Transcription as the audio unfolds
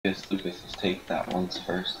Lucas, just take that once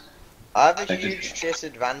first. I have a huge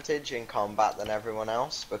disadvantage in combat than everyone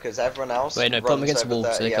else because everyone else. Wait, no, put them against the wall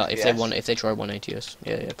so they can't. FPS. If they try 180 us,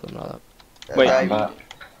 yeah, put them like that. Wait,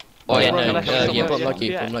 Oh yeah, Run no, left, yeah, put them left, like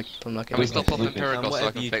you, yeah. put them like Can we stop popping Lucas, Pyrrhus so I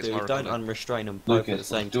whatever can you fix do, my don't recording? unrestrain them both at the Lucas,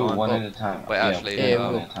 same let's do it time. one at a time. Wait, actually, Yeah, no.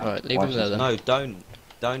 we will. Alright, leave them there then. No, don't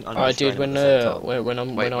unrestrain Alright, dude, them at the same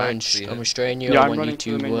time. when Max, I'm restraining you, Yeah, I I'm want you running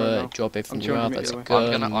to the main road to now. drop everything I'm you have. 200 That's meters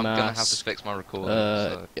gun, I'm gonna have to mask, fix my recording.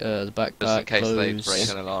 the Just backpack, in case they break clothes.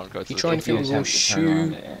 an alarm, go to If you the try and door. feel we will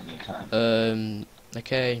shoot.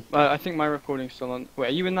 Okay. I think my recording's still on. Wait,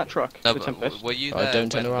 are you in that truck? No, The but Tempest? were you there? Alright, don't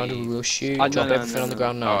turn when around we- or we will shoot. No, Drop no, everything no, on the no.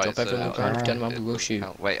 ground now. Alright, Drop so everything on the ground. Turn around, we will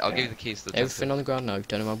shoot. Wait, I'll give you the keys to the Everything on the ground now.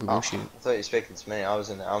 Turn around, we will shoot. I thought you were speaking to me.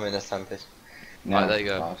 I'm in a Tempest. Alright, there you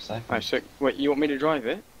go. 5 seconds. Alright, so wait, you want me to drive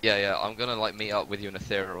it? Yeah, I'm gonna like meet up with you in a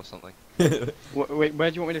theatre or something. Wait, where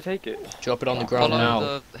do you want me to take it? Drop it on the ground now.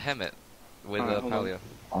 Follow the Hemet with Alright, hold on. Palia.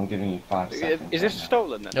 I'm giving you 5 seconds. Is this right now.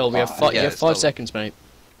 stolen then? No, we have Yeah, five. You have it's 5 stolen. seconds, mate.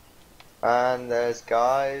 And there's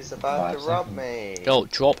guys about 5 to rob seconds. me. Yo,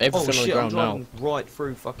 drop Oh everything on the shit, I'm ground now. driving right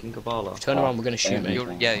through fucking Kabbalah. Turn around, we're gonna shoot, mate.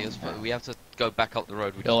 We have to go back up the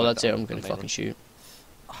road. We just Oh, went that's it. down I'm the gonna main fucking road. shoot.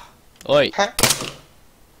 Oi,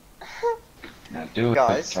 Now do it.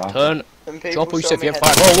 Guys. Drop turn. Some people Drop what you saw said, me yeah, heading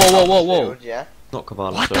fire. to Whoa, whoa, whoa, whoa. Field, yeah. Not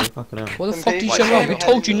Kabbalah, sorry, fucking hell. Why the Some fuck did you people turn saw around? me We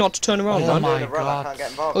told heading- you not to turn around, I'm man. doing a run, I can't get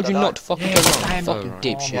involved. Told you I not to don't. fucking turn around. So Fucking wrong.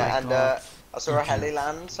 dipshit. Yeah, and I saw a heli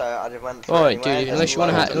land, so I just went through. Alright, anyway. dude. There's Unless you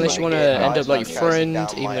wanna, loads of unless you wanna fucking end guys up like your chasing friend, down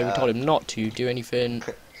even my, though we told him not to do anything.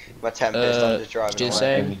 My Tempest, I'm just driving do the away.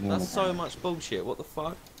 same. That's so much bullshit, what the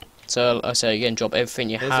fuck? So I say again, drop everything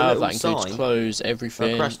you There's a have. little That includes sign. clothes, I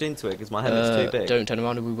everything. crashed into it because my helmet's too big. Don't turn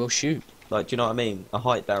around or we will shoot. Like, do you know what I mean? A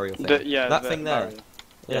height barrier thing. Yeah, that the thing there. barrier.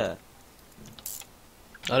 Yeah.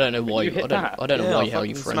 I don't know why. You hit that? I don't know Yeah, why I how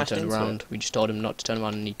your fucking friend smashed turned into around. We just told him not to turn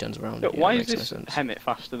around, and he turns around. Look, Yeah, why it is makes this no sense. Hemet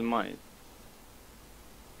faster than mine?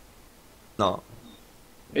 No.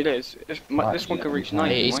 It is. This one can reach Hey,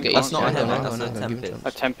 90. he's mine got- can't. That's not a hang on, Hemet, hang that's on, a hang on, give him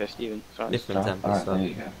Tempest. A Tempest even. Sorry. Different Tempest, Alright, there so.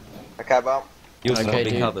 you go. Okay, well, You'll Okay, still be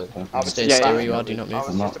dude. covered. I was Stay just still about- where you are. Do not I move.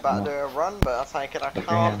 was just about to do a run, but I think I Put your can't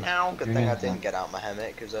hands- now. put Good your thing I hands didn't down. get out my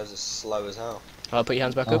Hemet because those are slow as hell. Alright, put your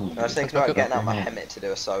hands back up. Oh. I was thinking Back about up. getting out my Yeah. Hemet to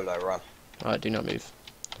do a solo run. Alright, do not move.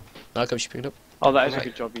 Now come, she pick it up. Oh, that is a Right.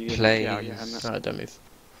 good job. You Plays. yeah, yeah, Hemet. Alright, don't move.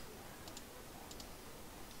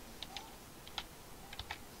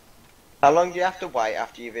 How long do you have to wait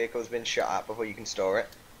after your vehicle's been shot at before you can store it?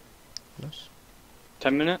 Nice.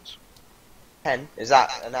 10 minutes? 10? Is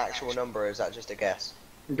that an actual number or is that just a guess?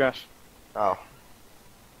 Guess. Oh.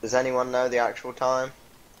 Does anyone know the actual time?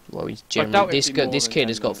 Well, he's doubt generally it'd be more this than kid 10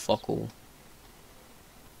 has got minutes. fuck all.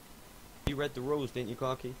 You read the rules, didn't you,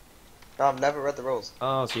 Clarky? No, I've never read the rules.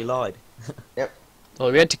 Oh, so you lied.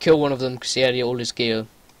 Well, we had to kill one of them because he had all his gear,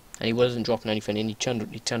 and he wasn't dropping anything, and he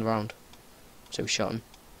turned around, so we shot him.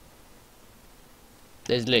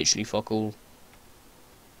 There's literally fuck all.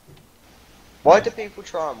 Why do people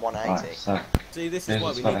try on Right, 180? so See, this is This why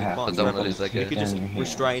is we what need happens. advanced I don't wanna weapons. lose that You game. could just Then you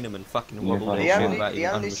restrain them and fucking You're wobble like- them The around only, without the even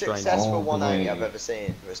only unrestrained. successful All the 180 way. I've ever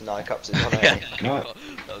seen was Nycup's 180. you know what?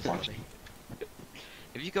 That was funny.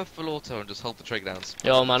 If you go full auto and just hold the trigger down.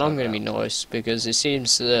 Yo, man, I'm gonna be nice because it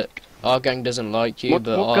seems that our gang doesn't like you, What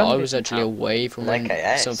but gun I did was you actually have? away from when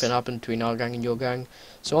AKS. something happened between our gang and your gang.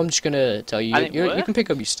 So I'm just gonna tell you, And it you worked? can pick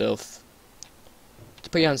up your stuff.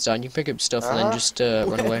 Put your hands down. You can pick up your stuff and then Uh-huh. just run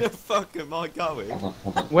Where away. the fuck am I going? Hold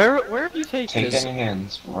on. Where have you taken Take this? any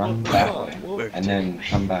ends, run that way, and then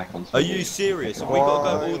come back once. Are you serious? Have we got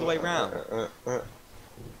to go all the way round?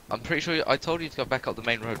 I'm pretty sure I told you to go back up the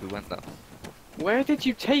main road. We went there. Where did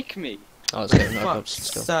you take me? Oh, let's get no Fuck's cops.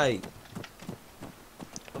 Let's go. sake.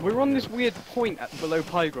 We're on this weird point below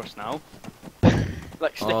Pygros now.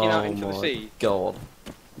 Like sticking out into the my sea. God.